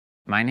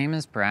My name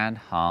is Brad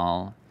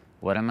Hall.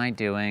 What am I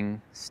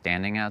doing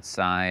standing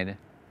outside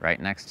right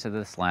next to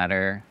this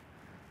ladder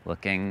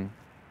looking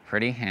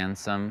pretty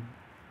handsome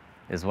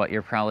is what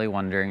you're probably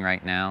wondering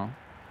right now.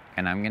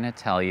 And I'm gonna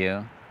tell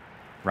you,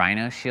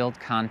 Rhino Shield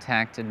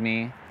contacted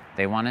me.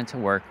 They wanted to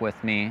work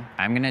with me.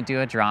 I'm gonna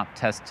do a drop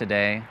test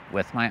today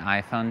with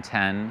my iPhone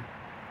 10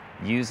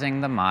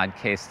 using the mod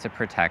case to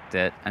protect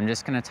it. I'm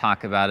just gonna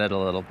talk about it a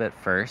little bit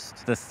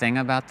first. The thing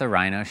about the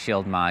Rhino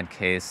Shield mod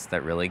case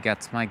that really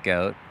gets my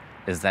goat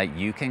is that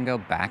you can go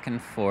back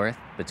and forth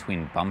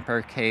between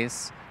bumper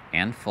case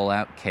and full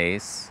out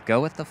case.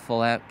 Go with the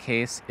full out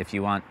case if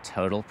you want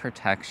total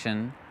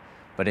protection,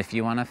 but if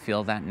you wanna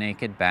feel that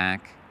naked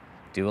back,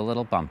 do a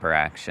little bumper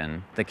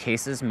action. The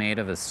case is made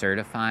of a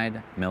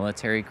certified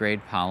military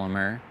grade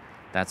polymer.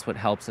 That's what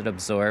helps it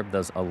absorb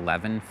those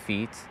 11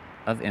 feet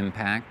of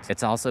impact.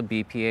 It's also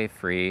BPA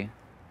free.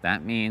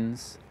 That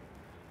means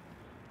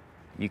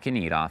you can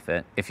eat off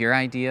it. If your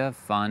idea of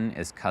fun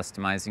is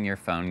customizing your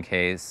phone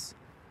case,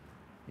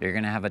 you're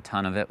gonna have a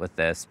ton of it with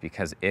this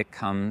because it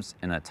comes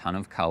in a ton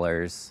of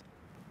colors.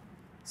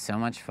 So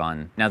much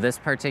fun. Now this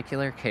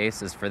particular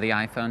case is for the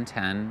iPhone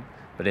 10,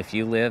 but if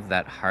you live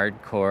that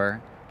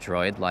hardcore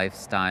Droid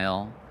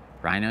lifestyle,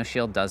 Rhino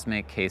Shield does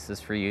make cases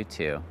for you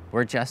too.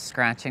 We're just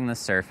scratching the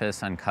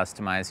surface on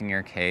customizing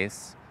your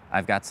case.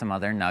 I've got some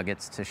other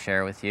nuggets to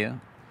share with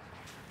you.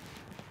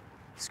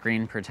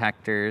 Screen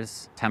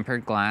protectors,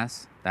 tempered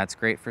glass, that's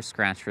great for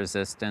scratch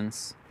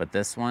resistance, but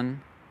this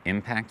one,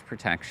 impact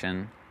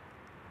protection.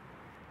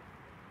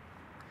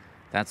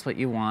 That's what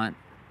you want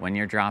when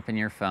you're dropping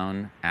your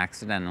phone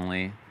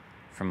accidentally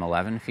from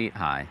 11 feet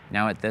high.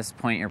 Now at this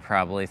point, you're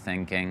probably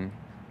thinking,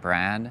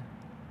 Brad,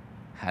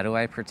 how do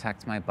I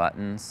protect my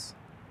buttons?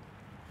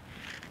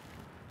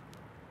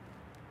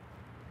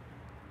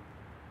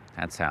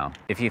 That's how.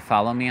 If you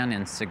follow me on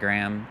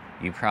Instagram,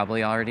 you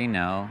probably already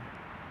know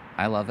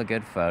I love a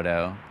good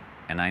photo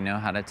and I know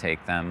how to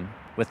take them.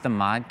 With the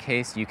mod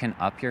case, you can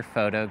up your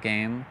photo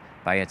game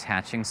by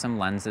attaching some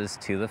lenses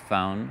to the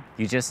phone.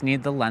 You just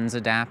need the lens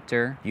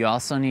adapter. You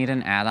also need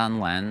an add-on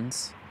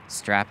lens.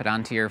 Strap it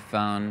onto your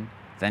phone,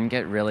 then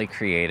get really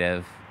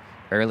creative.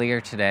 Earlier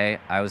today,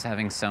 I was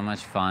having so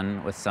much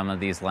fun with some of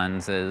these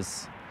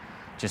lenses,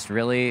 just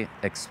really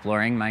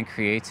exploring my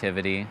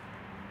creativity,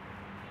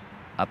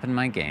 up in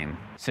my game.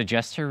 So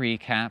just to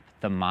recap,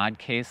 the mod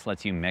case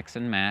lets you mix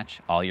and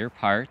match all your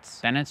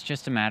parts. Then it's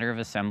just a matter of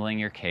assembling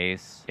your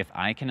case. If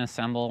I can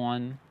assemble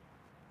one,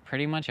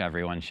 pretty much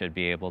everyone should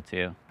be able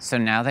to. So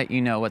now that you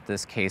know what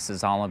this case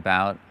is all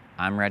about,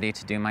 I'm ready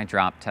to do my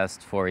drop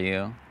test for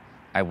you.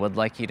 I would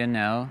like you to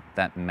know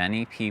that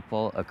many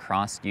people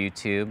across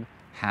YouTube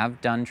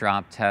have done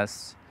drop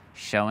tests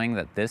showing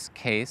that this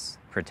case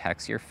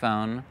protects your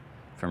phone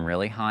from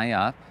really high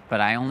up,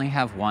 but I only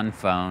have one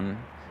phone,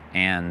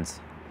 and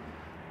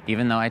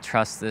even though I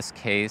trust this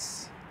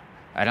case,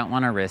 I don't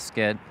want to risk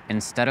it.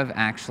 Instead of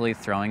actually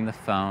throwing the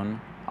phone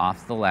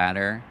off the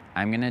ladder,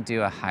 I'm going to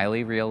do a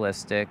highly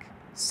realistic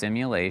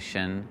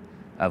simulation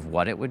of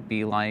what it would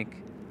be like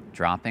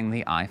dropping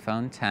the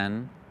iPhone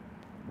 10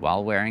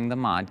 while wearing the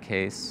mod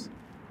case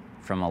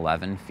from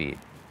 11 feet.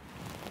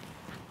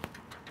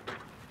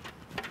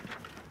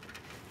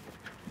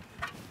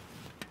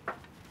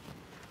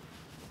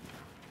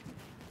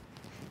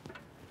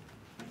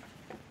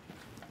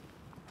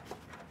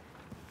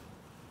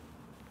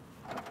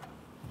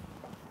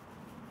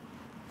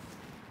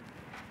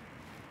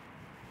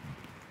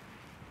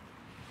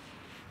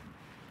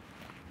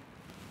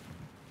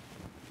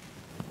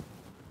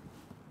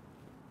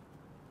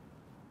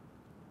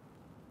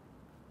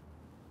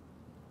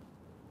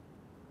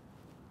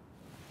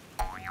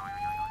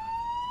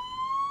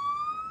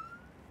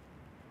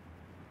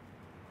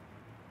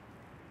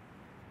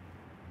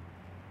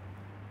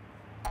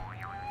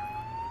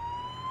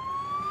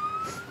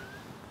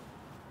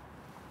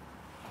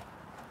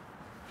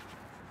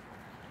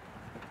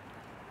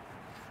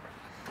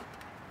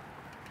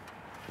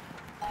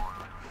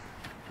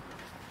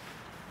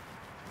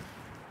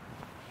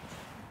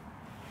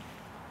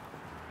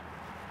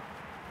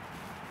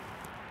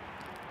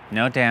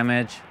 No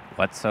damage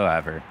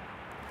whatsoever.